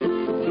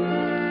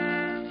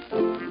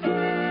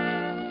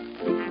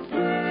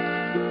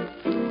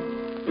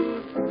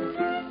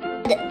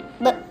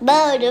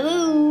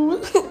Ba-da-boo.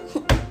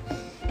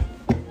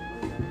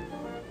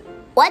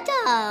 What's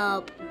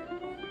up?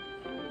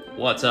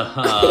 What's up?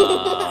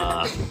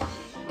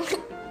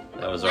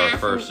 That was our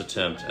first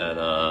attempt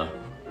at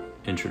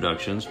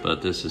introductions,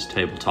 but this is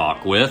Table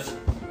Talk with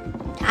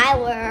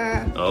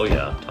Tyler. Oh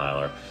yeah,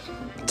 Tyler.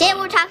 Today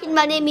we're talking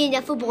about naming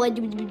the football.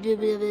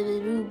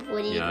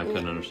 Yeah, I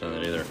couldn't understand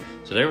that either.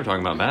 Today we're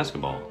talking about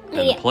basketball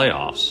and Yeah. the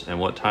playoffs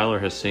and what Tyler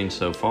has seen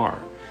so far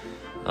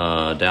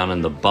down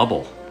in the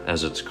bubble,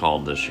 as it's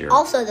called this year.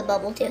 Also the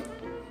bubble too.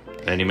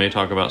 And you may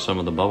talk about some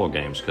of the bubble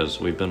games because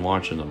we've been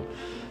watching them.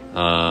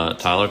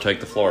 Tyler, take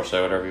the floor.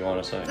 Say whatever you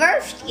want to say.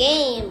 First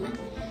game.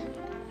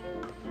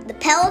 The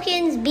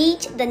Pelicans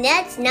beat the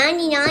Nets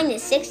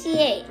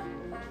 99-68.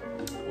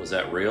 Was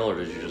that real or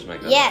did you just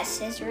make that up?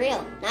 Yes, it's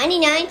real.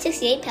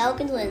 99-68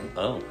 Pelicans win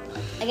Oh.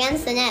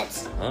 against the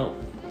Nets. Oh.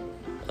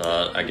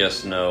 I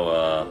guess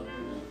no,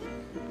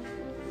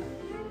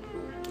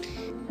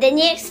 The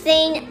next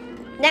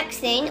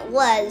thing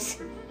was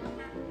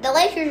the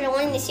Lakers are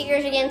winning the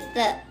series against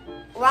the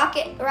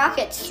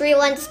Rockets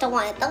 3-1. If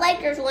the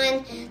Lakers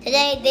win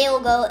today, they will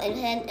go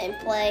ahead and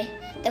play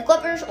the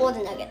Clippers or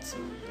the Nuggets.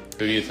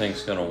 who do you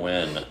think's going to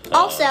win?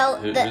 Also,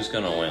 who's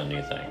going to win, do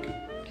you think,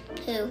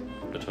 Who?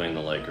 between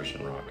the Lakers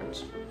and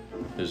Rockets?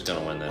 Who's going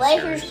to win that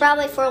Lakers series?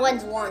 probably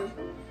 4-1.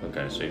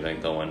 Okay, so you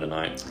think they'll win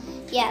tonight?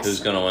 Yes. Who's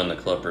going to win the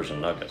Clippers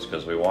and Nuggets?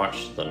 Because we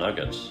watched the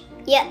Nuggets.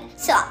 Yeah,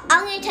 so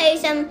I'm going to tell you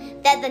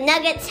something, that the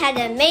Nuggets had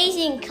an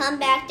amazing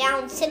comeback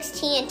down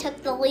 16 and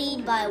took the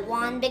lead by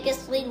 1.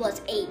 Biggest lead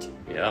was 8.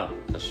 Yeah,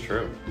 that's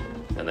true.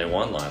 And they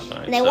won last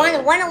night. And they so won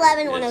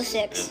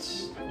 111-106.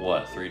 It's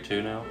what,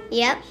 3-2 now?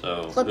 Yep.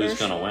 So Clippers. who's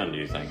going to win, do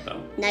you think,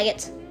 though?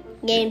 Nuggets.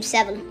 Game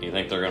 7. You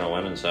think they're going to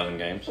win in 7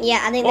 games?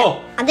 Yeah, I think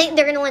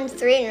they're going to win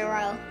 3 in a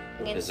row.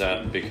 Is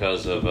that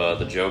because of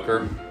the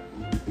Joker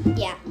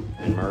Yeah.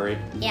 and Murray?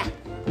 Yeah.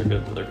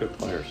 They're good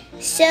players.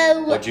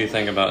 So, What do you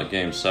think about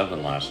Game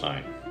 7 last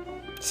night?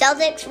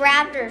 Celtics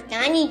Raptors Or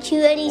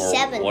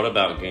 92-87. what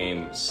about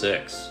Game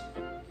 6?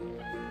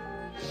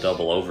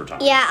 Double overtime.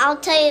 Yeah, I'll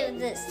tell you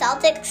the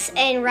Celtics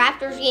and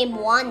Raptors game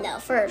 1 though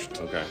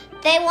first. Okay.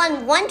 They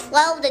won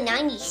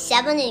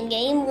 112-97 in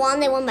game 1.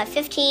 They won by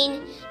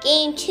 15.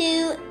 Game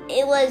 2,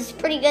 it was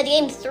pretty good.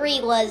 Game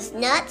 3 was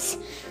nuts.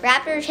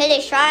 Raptors hit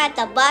a shot at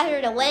the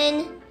buzzer to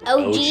win.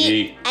 OG.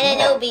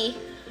 And an OB.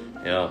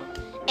 Yeah.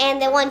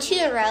 And they won 2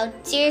 in a row.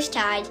 Series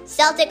tied.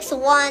 Celtics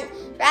won.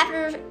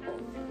 Raptors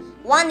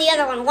won the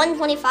other one.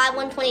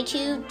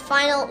 125-122.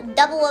 Final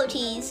double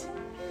OTs.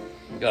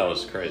 That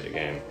was a crazy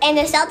game. And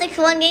the Celtics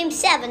won Game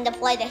 7 to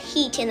play the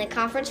Heat in the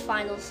conference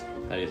finals.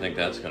 How do you think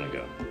that's going to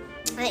go?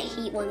 I think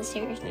Heat won the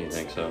series. You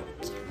think so?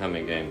 How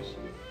many games?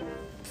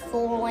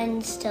 4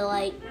 wins to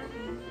like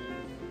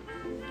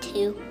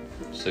 2.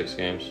 6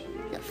 games?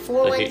 No,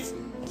 4 The wins.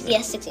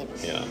 Yeah, 6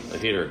 games. Yeah, the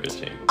Heat are a good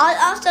team.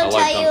 I'll also I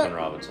like tell Duncan you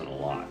Robinson a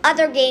lot.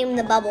 other game in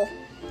the bubble.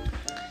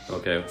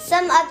 Okay.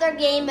 Some other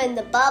game in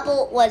the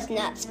bubble was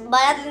nuts. But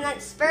other than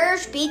that,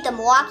 Spurs beat the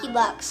Milwaukee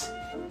Bucks.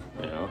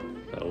 Yeah,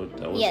 that was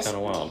Yes. kind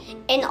of wild.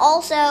 And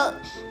also,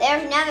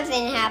 there's another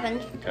thing that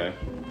happened. Okay.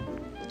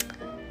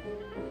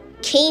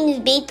 Kings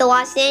beat the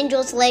Los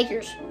Angeles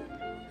Lakers.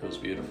 It was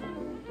beautiful.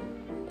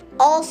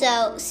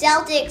 Also,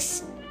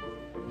 Celtics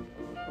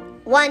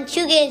won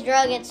 2 games in a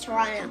row against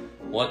Toronto.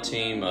 What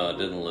team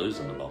didn't lose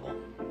in the bubble?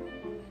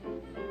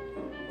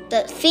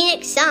 The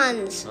Phoenix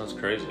Suns. That's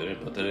crazy,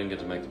 but they didn't get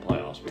to make the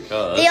playoffs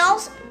because...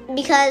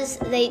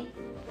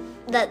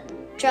 The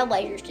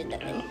Trailblazers did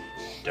that thing.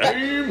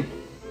 Damn!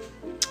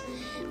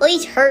 Well,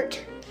 he's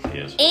hurt,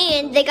 Yes.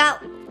 and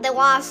they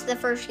lost the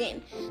first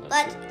game.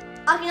 But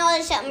I can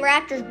also say the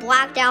Raptors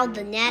blacked out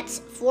the Nets,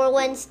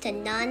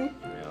 4-0.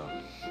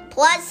 Yeah.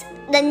 Plus,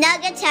 the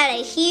Nuggets had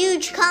a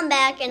huge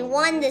comeback and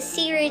won the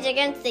series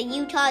against the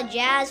Utah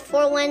Jazz,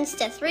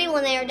 4-3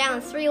 when they were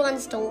down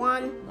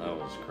 3-1. That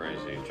was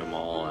crazy.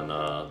 Jamal and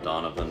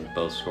Donovan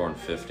both scoring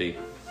 50 in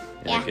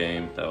Yeah. a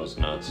game. That was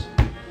nuts.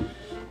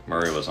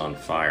 Murray was on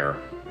fire.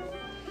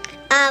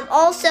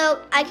 Also,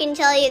 I can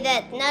tell you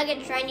that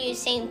Nuggets trying to do the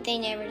same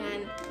thing every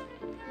time.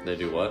 They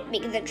do what?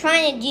 Because they're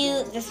trying to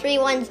do the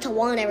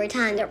 3-1 every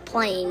time they're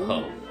playing.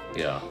 Oh,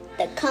 yeah.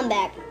 The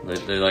comeback.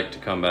 They like to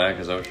come back,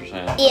 is that what you're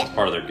saying? Yeah. That's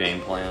part of their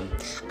game plan?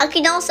 I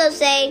can also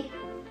say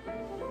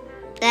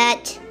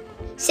that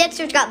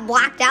Sixers got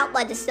blacked out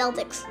by the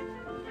Celtics.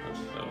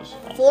 That was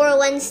awesome.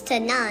 4-0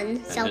 And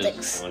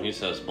Celtics. when he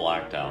says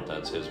blacked out,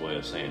 that's his way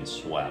of saying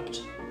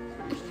swept.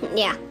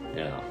 Yeah.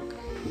 Yeah.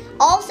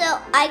 Also,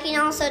 I can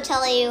also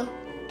tell you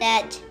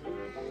that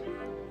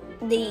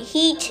the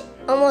Heat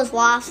almost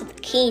lost to the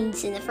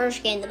Kings in the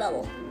first game of the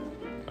bubble.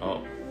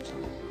 Oh,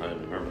 I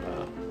didn't remember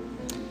that.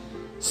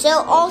 So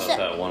Was also,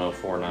 that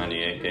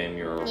 104-98 game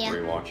you were Yeah.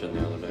 rewatching the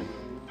other day?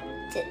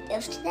 it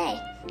was today.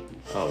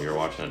 Oh, you're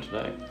watching it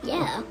today?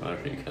 Yeah. There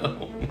you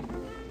go.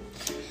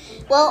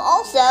 Well,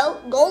 also,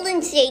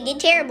 Golden State did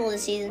terrible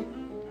this season.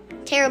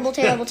 Terrible.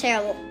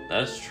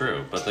 That's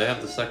true, but they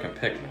have the second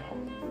pick now.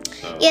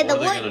 So Yeah, what are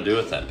they going to do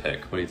with that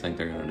pick? What do you think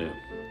they're going to do?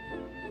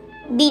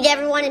 Beat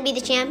everyone and be the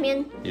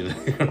champion. You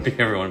think they're going to be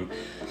everyone?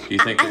 Do you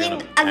think I they're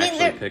think- going I to think actually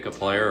they're- pick a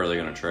player, or are they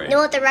going to trade? You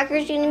know what the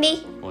record's going to be?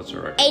 What's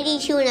the record?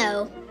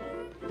 82-0.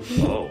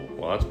 Oh,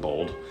 well, that's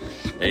bold.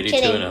 82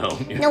 Kidding. and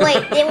 0. No,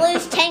 wait. They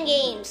lose 10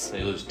 games.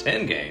 They lose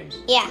 10 games.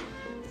 Yeah.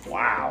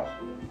 Wow,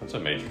 that's a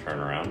major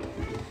turnaround.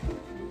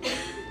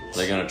 Are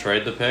they going to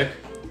trade the pick?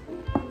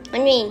 I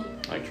mean,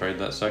 Like trade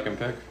that second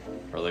pick,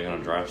 or are they going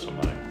to draft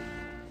somebody?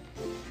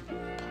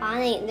 I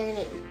think they're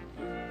going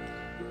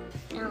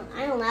to...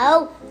 I don't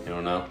know. You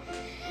don't know.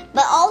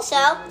 But also,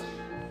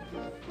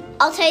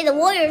 I'll tell you, the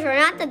Warriors are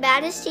not the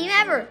baddest team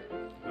ever.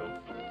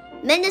 Nope.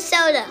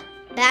 Minnesota,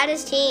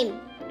 baddest team.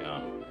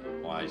 Yeah.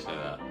 Why you say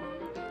that?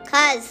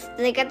 Because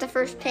they got the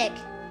first pick.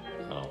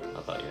 Oh, I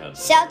thought you had.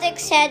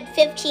 Celtics had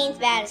 15th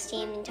baddest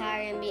team in the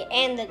entire NBA.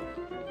 And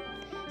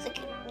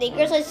the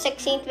Grizzlies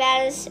 16th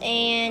baddest.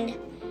 And,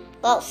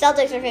 well,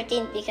 Celtics are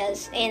 15th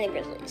because, and the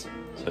Grizzlies.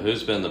 So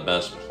who's been the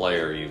best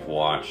player you've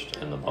watched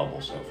in the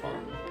bubble so far?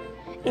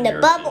 In the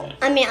your bubble, opinion?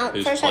 I mean,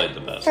 Who's first played the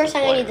best? First The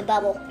I'm going to player. do the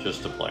bubble.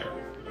 Just a player.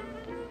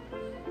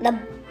 The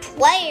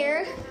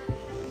player,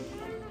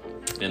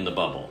 In the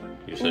bubble.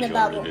 You said the you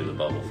wanted bubble. to do the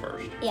bubble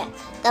first. yeah.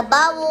 The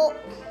bubble,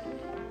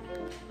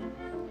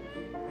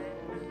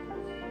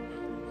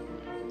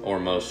 Or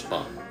most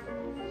fun.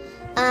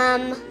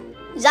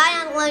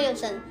 Zion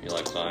Williamson. You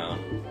like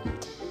Zion?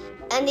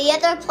 And the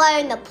other player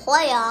in the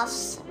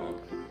playoffs,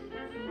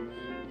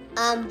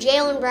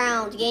 Jaylen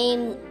Brown,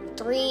 game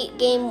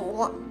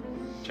 1.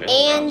 Jaylen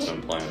And Brown's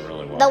been playing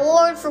really well. The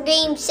award for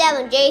game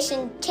 7,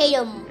 Jason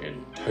Tatum.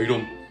 And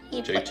Tatum,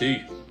 He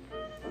JT.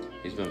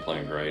 He's been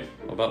playing great.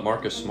 What about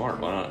Marcus Smart?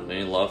 Why not?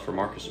 Any love for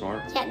Marcus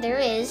Smart? Yeah, there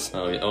is.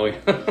 Oh, yeah.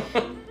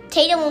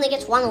 Tatum only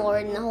gets 1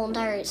 award in the whole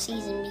entire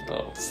season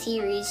Oh.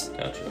 series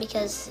Gotcha.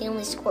 because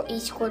he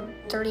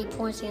scored 30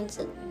 points against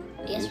it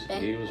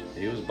yesterday.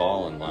 He was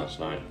balling last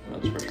night.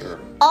 That's for sure.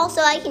 Also,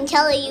 I can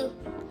tell you,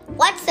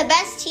 what's the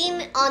best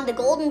team on the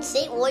Golden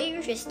State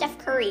Warriors is Steph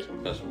Curry.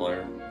 Best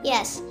player.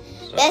 Yes.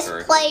 Steph Best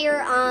Curry.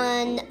 player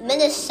on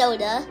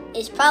Minnesota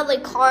is probably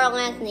Karl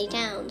Anthony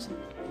Towns.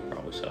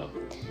 Probably so.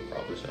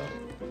 Probably so.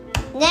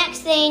 Next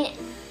thing,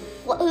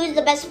 who's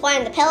the best player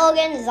on the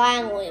Pelicans?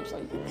 Zion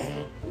Williamson.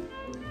 Mhm.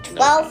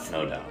 12th,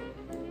 No doubt.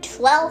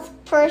 12th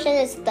person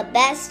is the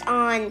best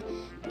on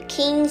the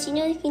Kings. You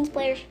know the Kings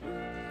players?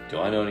 Do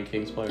I know any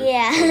Kings players?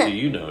 Yeah. Or do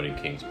you know any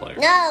Kings players?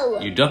 No.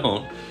 You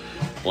don't?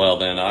 Well,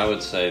 then I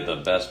would say the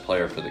best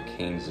player for the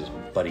Kings is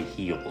Buddy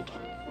Hield.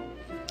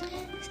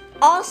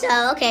 Also,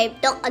 okay,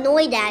 don't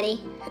annoy Daddy.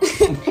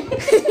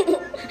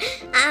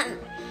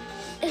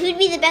 Who'd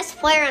be the best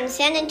player on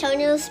San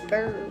Antonio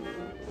Spurs?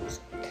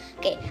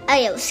 Okay, oh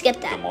yeah, we'll skip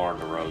that. DeMar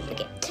DeRozan.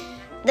 Okay,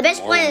 the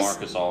best Or player,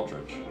 Marcus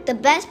Aldridge. the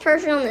best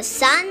person on the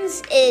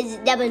Suns is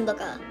Devin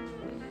Booker.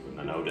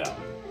 No doubt.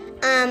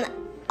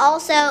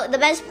 Also, the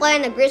best player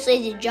on the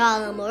Grizzlies is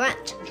Ja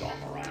Morant. John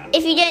Moran.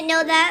 If you didn't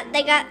know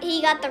that,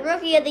 he got the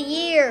Rookie of the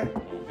Year.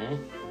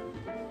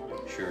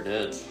 Mm-hmm. Sure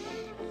did.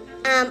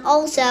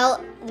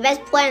 Also, the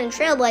best player on the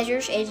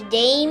Trailblazers is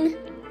Dame.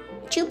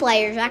 2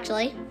 players,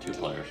 actually. 2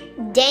 players.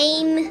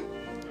 Dame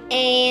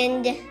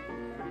and...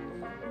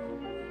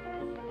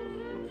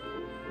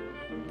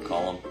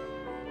 Colin.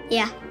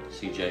 Yeah,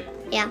 CJ.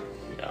 yeah.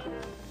 Yeah.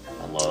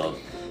 I love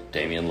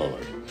Damian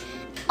Lillard.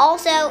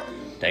 Also,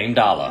 Dame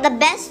Dollar. the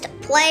best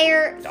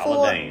player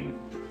Dollar for... Dame.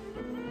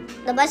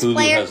 The best Hulu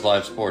player... has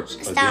live sports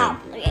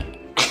Stop. again.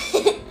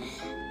 Okay.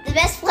 The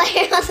best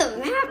player on the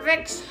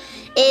Mavericks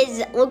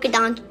is Luka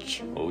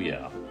Doncic. Oh,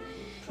 yeah.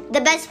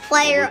 The best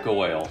player... Luka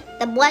Whale.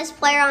 The best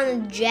player on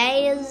the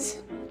Jazz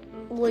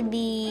would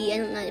be... I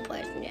don't know the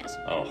players from the Jazz.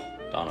 Oh,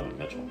 Donovan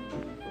Mitchell.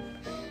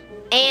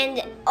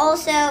 And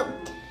also,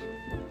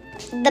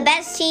 the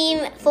best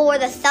team for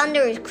the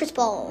Thunder is Chris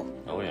Paul.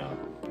 Oh, yeah.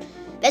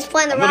 Best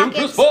player on the I'm gonna do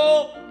Chris Rockets...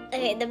 Paul!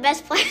 Okay, the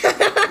best player...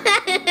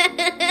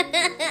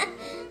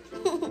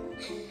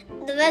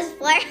 The best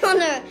player on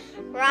the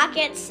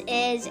Rockets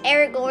is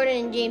Eric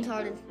Gordon and James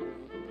Harden.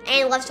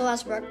 And Russell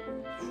Westbrook.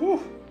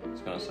 Whew. I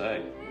was going to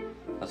say.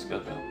 That's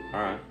good, though.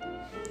 All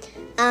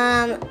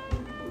right.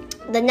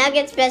 The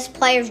Nuggets' best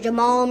players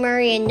Jamal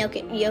Murray and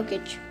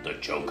Jokic. The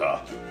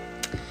Joker.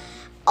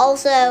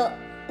 Also,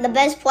 the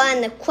best player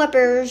on the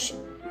Clippers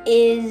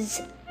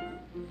is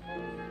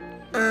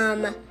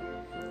 3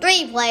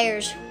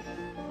 players.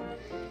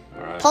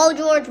 All right. Paul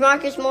George,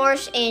 Marcus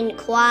Morris, and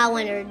Kawhi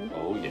Leonard.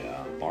 Oh, yeah.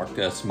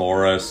 Marcus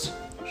Morris.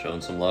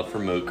 Showing some love for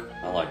Mook.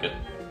 I like it.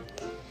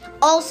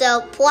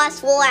 Also,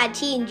 plus we'll add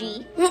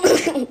TNG.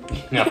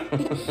 Yeah.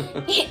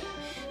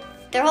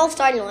 Their whole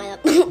starting lineup.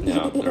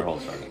 Yeah, their whole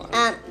starting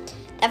line.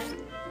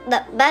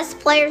 The best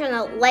players on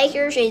the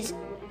Lakers is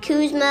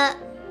Kuzma,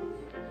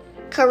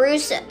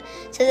 Caruso.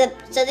 So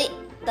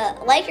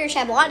the Lakers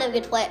have a lot of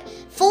good players.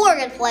 4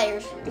 good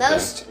players.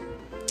 Most.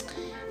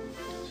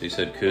 So you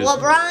said Kuzma?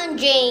 LeBron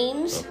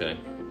James, Okay.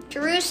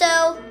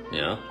 Caruso,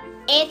 Yeah.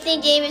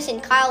 Anthony Davis,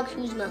 and Kyle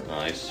Kuzma.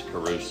 Nice.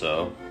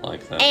 Caruso.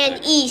 Like that. And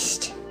pick.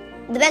 East.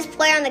 The best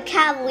player on the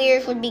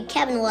Cavaliers would be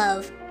Kevin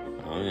Love.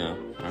 Oh, yeah.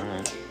 All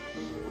right.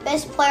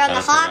 Best player on the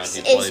Kinda forgot Hawks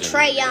he is played in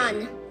Trae the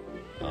Young.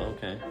 Oh,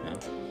 okay.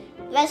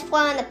 Yeah. Best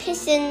player on the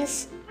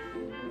Pistons.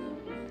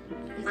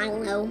 I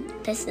don't know,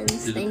 Pistons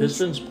Do the things.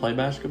 Pistons play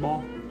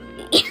basketball?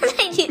 Yeah,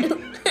 they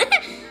do.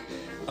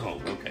 Oh,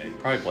 okay.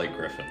 Probably Blake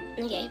Griffin.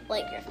 Okay,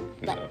 Blake Griffin.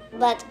 Yeah.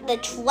 But the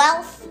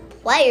 12th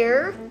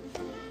player,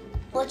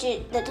 which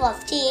is the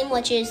 12th team,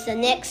 which is the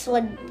Knicks,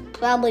 would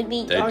probably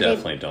be They RJ.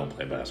 definitely don't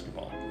play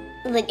basketball.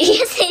 Like,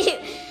 yes, they do.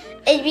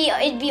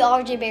 It'd be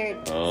RJ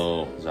Barrett.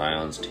 Oh,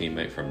 Zion's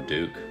teammate from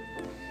Duke.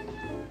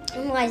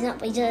 Why is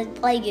not? He doesn't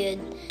play good.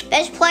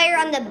 Best player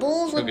on the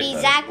Bulls would Look be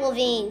at Zach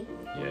LaVine.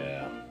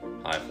 Yeah.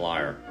 High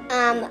flyer.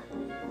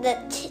 The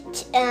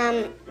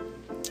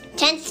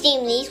 10th team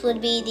in the East would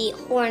be the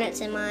Hornets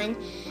in mine.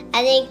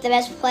 I think the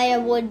best player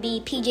would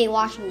be PJ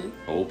Washington.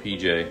 Oh,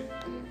 PJ.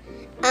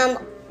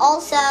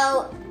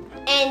 Also,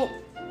 and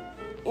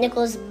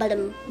Nicholas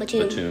Batum.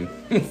 Batum.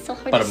 So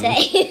hard to Batum.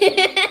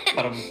 say.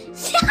 Batum.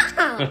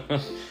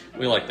 Stop.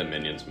 We like the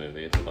Minions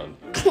movie. It's fun.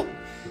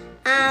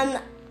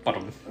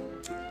 Batum.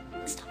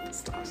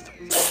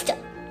 Stop.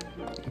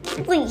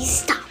 Please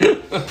stop.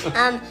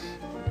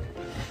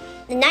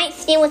 The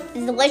 9th team with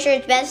the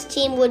Lakers' best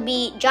team would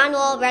be John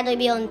Wall, Bradley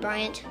Beal, and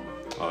Bryant.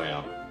 Oh,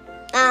 yeah.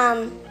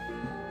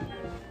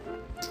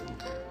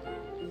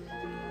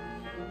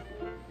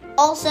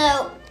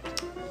 Also,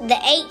 the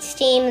 8th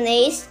team in the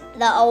East,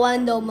 the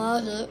Orlando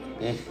Magic.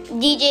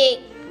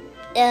 DJ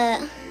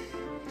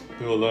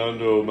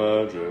Orlando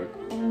Magic.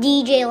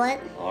 DJ what?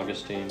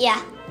 Augustine.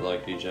 Yeah. You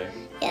like DJ?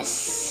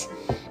 Yes.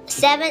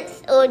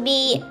 7th would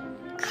be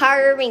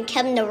Carter and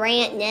Kevin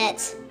Durant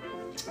Nets.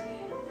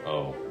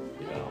 Oh,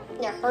 yeah.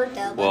 They're hurt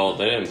though. Well,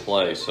 they didn't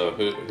play, so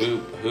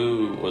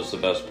who was the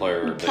best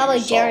player? That Probably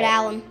you saw? Jared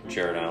Allen.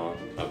 Jared Allen.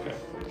 Okay.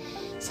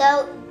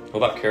 So, What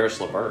about Karis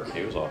LeVert?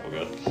 He was awful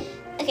good.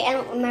 okay, I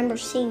don't remember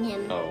seeing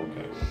him. Oh,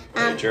 okay.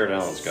 Hey, Jared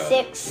Allen's got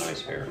 6.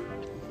 nice hair.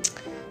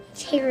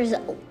 His hair is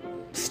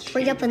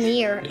straight up in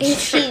the air.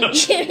 It's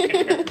huge.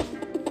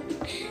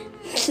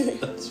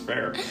 That's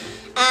fair.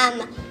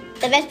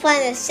 The best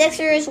player in the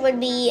Sixers would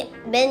be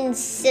Ben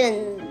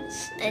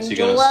Simmons and Is he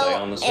gonna stay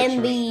on Joel the Sixers?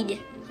 Embiid.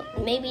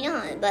 Maybe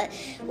not, but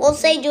we'll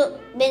say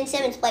Ben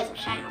Simmons played for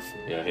half.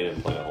 Yeah, he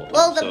didn't play the whole time.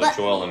 Well, so but-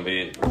 Joel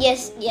Embiid,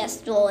 Yes,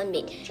 Joel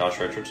Embiid. Josh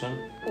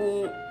Richardson.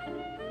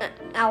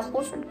 Al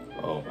Horford.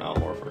 Oh, Al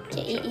Horford.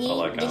 Gotcha. Did I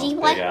like did Al. he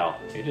play? Big Al.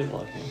 He did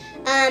like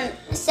him.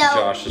 So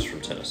Josh is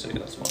from Tennessee.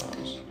 That's why I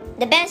was.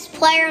 the best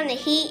player on the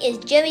Heat is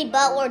Jimmy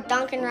Butler,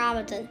 Duncan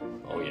Robinson,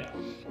 Oh yeah.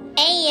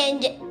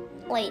 and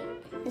wait,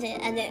 is it?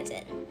 I think that's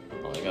it.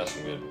 Well, they got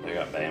some good. They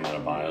got Bam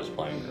Adebayo's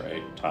playing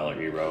great. Tyler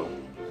Hero.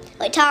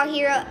 Like Tyler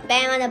Hero,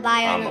 Bam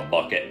Adebayo. I'm a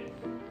bucket.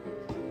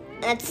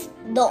 That's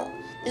the.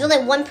 There's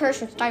only one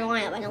person starting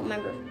lineup. I don't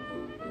remember.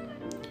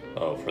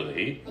 Oh, for the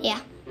Heat. Yeah,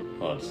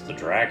 Well, it's the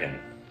Dragon,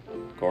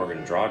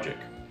 Gorgon Dragic.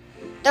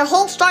 their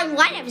whole starting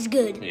lineup is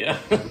good. Yeah.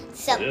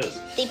 So It is.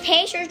 the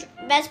Pacers'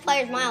 best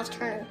player is Miles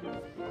Turner,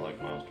 I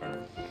like Miles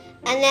Turner.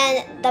 and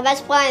then the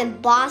best player in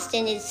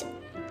Boston is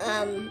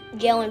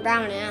Jalen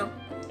Brown now.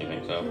 You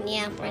think so?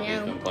 Yeah, Well, right he's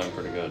now. been playing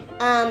pretty good.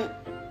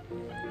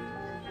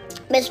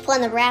 Best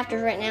player in the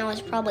Raptors right now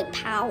is probably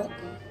Powell.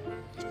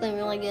 He's playing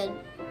really good.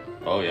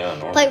 Oh yeah,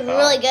 Norman Played Powell.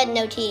 really good in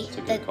OT. It's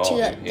a good call.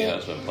 He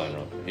has been playing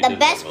real. He The did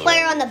best play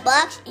player really on the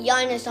Bucks,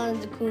 Giannis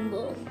Antetokounmpo.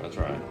 well. That's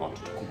right.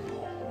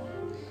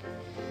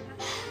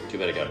 Too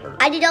bad he got hurt.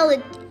 I did all the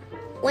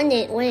when.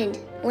 He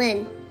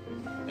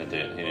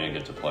didn't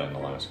get to play in the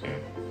last game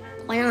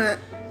Why not?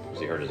 because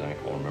he hurt his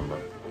ankle. Remember?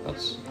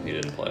 He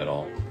didn't play at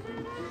all.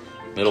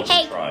 Middleton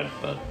Hey. tried,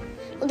 but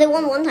Well, they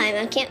won one time.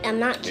 I'm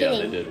not yeah,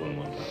 kidding. they did win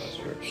one time. That's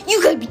true.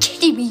 You gotta be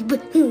kidding me,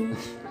 but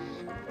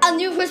I'm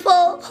new Chris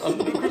Paul.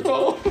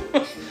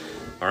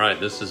 All right,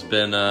 this has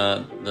been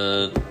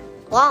the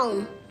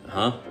Long.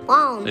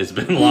 It's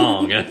been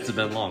long. It's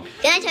been long.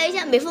 Can I tell you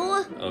something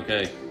before?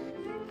 Okay.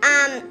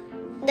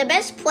 The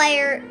best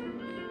player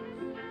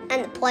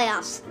in the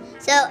playoffs.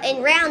 So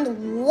in round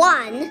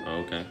 1,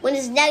 Okay. when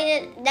it's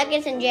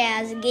Nuggets and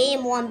Jazz,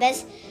 game 1,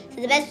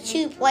 the best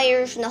 2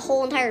 players from the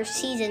whole entire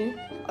season,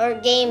 or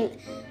game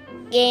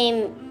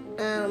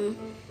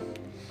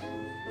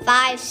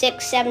 5,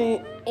 6,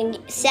 7, and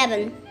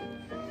 7.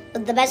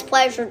 But the best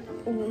player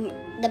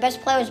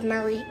was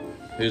Murray.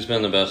 Who's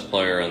been the best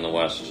player in the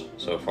West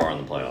so far in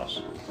the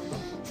playoffs?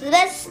 So the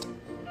best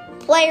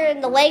player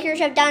the Lakers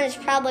have done is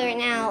probably right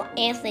now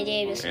Anthony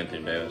Davis.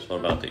 Anthony Davis. What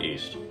about the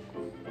East?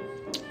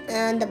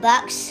 The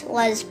Bucks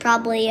was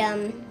probably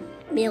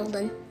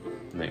Middleton.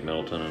 I think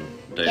Middleton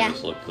and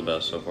Davis look the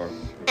best so far.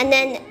 And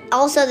then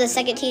also the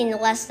second team in the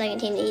West, second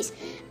team in the East.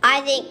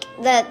 I think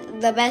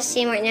the best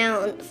team right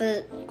now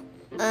for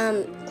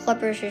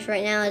Clippers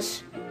right now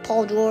is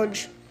Paul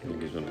George. I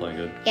think he's been playing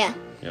good. Yeah.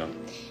 Yeah,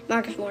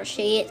 Marcus Morris.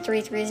 He hit 3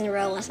 threes in a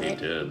row last he night.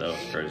 did. That was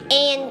crazy.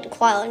 And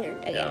Kawhi Leonard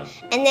again. Yeah.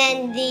 And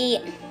then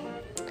the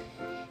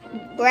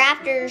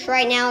Raptors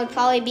right now would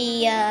probably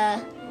be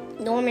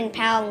Norman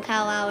Powell and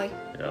Kyle Lowry.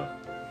 Yeah.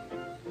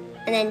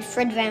 And then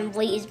Fred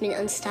VanVleet has been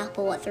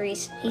unstoppable at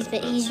threes. He's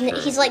true.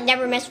 like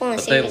never missed one in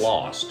the But they series.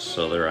 lost,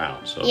 so they're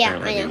out. So Yeah,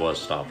 apparently I he know. was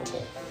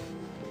stoppable.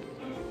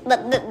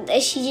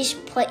 He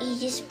just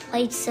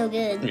played so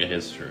good. Yeah,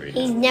 it's true. Yeah.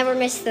 He's never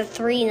missed the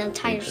 3 in the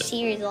entire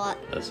series a lot.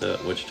 That's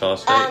it. Wichita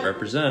State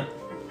represent.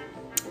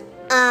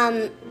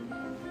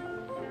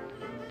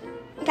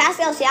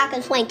 Pascal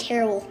Siakam's playing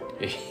terrible.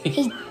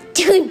 He's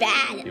doing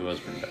bad. He was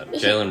pretty bad.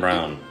 Jaylen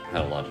Brown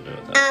had a lot to do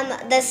with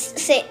that.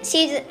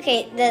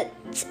 The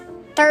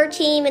third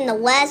team in the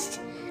West,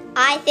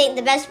 I think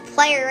the best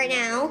player right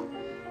now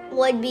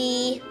would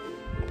be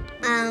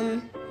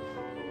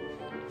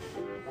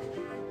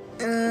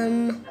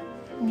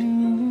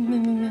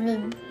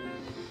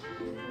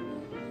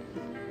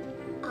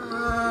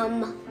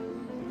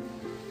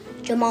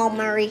Jamal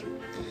Murray.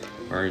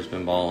 Murray's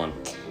been balling.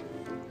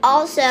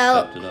 Also,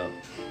 Stepped it up.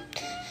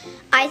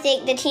 I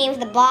think the team for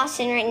the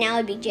Boston right now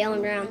would be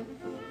Jaylen Brown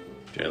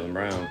Jaylen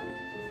Brown.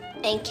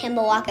 and Kemba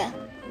Walker,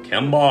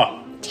 Kemba.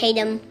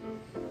 Tatum,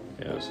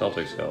 Yeah,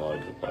 Celtics got a lot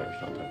of good players,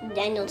 don't they?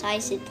 Daniel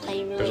Tyson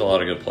playing really There's a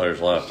lot of good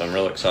players left. I'm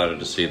real excited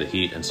to see the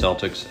Heat and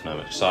Celtics, and I'm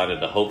excited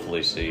to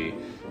hopefully see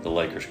the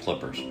Lakers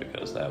Clippers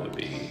because that would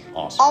be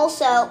awesome.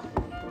 Also,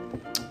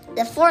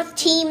 the fourth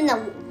team in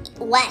the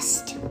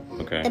West.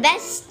 Okay. The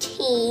best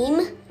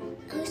team.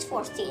 Who's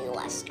fourth team in the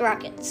West?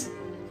 Rockets.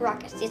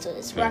 Rockets. That's what it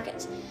is. Okay.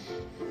 Rockets.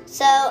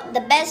 So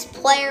the best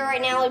player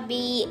right now would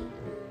be.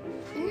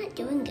 I'm not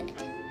doing good.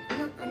 I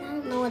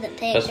don't know what it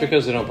takes. That's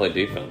because they don't play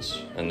defense,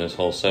 and this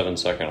whole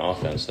 7-second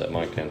offense that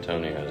Mike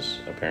D'Antoni has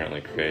apparently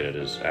created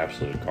is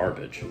absolute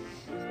garbage.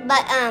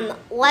 But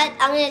what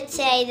I'm gonna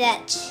say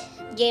that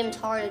James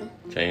Harden.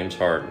 James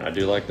Harden, I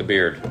do like the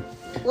beard.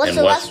 Russell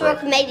And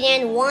Westbrook made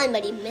it in one,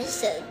 but he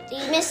missed it. He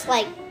missed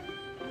like.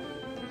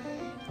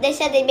 They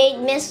said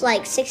missed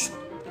like six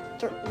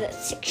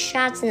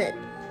shots in the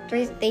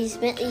three. He's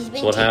been.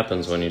 So what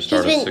happens when you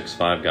start a been-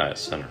 6'5" guy at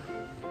center?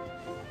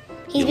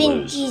 He's You been.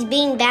 lose. He's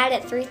being bad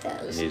at free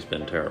throws. He's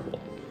been terrible.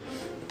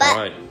 But All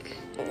right,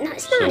 no,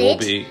 it's so not we'll it.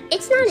 be.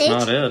 It's not It's it.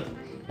 not it.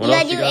 What You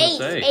else gotta you do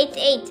gotta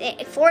say?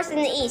 eight. Fourth in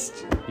the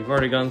East. You've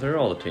already gone through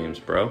all the teams,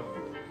 bro.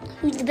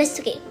 Who's the best?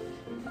 Okay.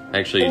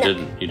 Actually, you No.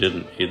 didn't. You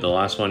didn't. The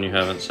last one you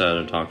haven't said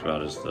and talked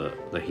about is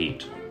the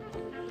Heat.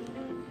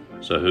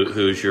 So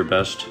who's your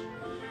best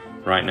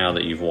right now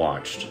that you've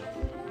watched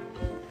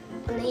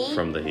On the Heat.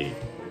 from the Heat?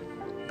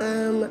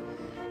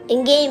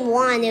 In game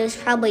 1, it was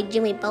probably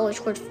Jimmy Butler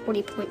scored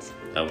 40 points.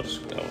 That was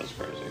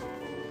crazy.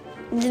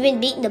 They've been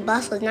beating the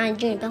bus with 9.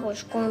 Jimmy Butler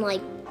scoring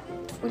like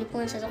 40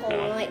 points as a whole,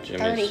 like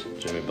 30.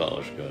 Jimmy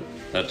Butler's good.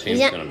 That team's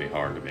Yeah. gonna be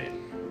hard to beat.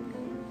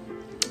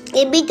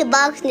 They beat the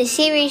Bucks in the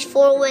series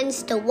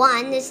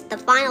 4-1. This is the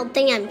final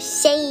thing I'm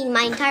saying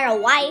my entire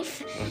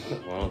life.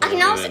 Well, I can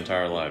the also-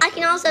 entire life. I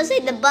can also say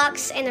the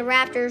Bucks and the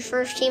Raptors,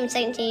 first team and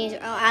second teams,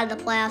 are out of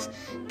the playoffs.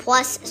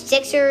 Plus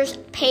Sixers,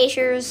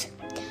 Pacers.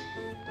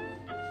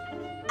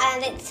 I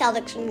think the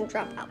Celtics will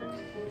drop out.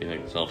 You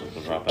think the Celtics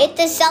will drop out? If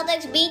the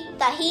Celtics beat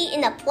the Heat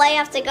in the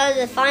playoffs, they go to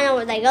the final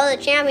or they go to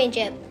the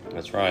championship.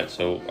 That's right.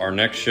 So our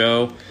next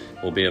show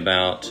will be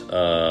about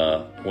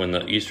when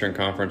the Eastern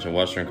Conference and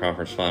Western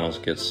Conference Finals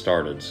get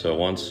started. So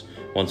once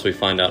we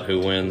find out who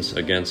wins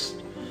against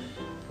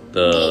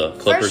the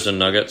Clippers first- and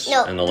Nuggets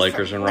and the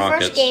Lakers and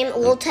Rockets. The first game,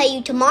 we'll tell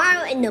you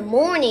tomorrow in the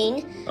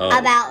morning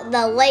about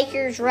the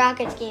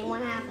Lakers-Rockets game.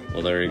 What happened?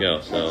 Well, there you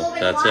go. So We're gonna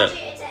that's watch it.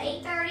 It's at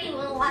 8:30. You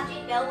want to watch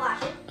it? Go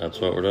watch it. That's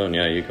what we're doing.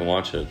 Yeah, you can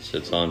watch it.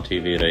 It's on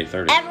TV at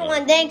 8:30.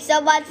 Everyone, thanks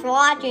so much for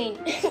watching.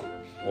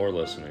 Or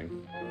listening,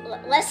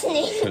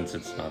 Listening. since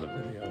it's not a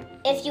video.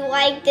 If you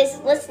like this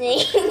listening,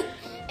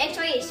 make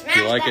sure you smash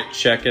If you like that. it,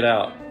 check it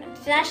out.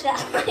 Smash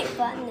that like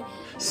button.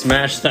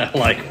 Smash that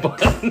like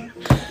button.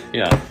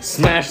 Yeah,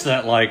 smash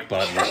that like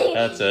button.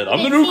 That's it.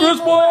 I'm the new Chris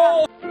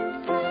Paul.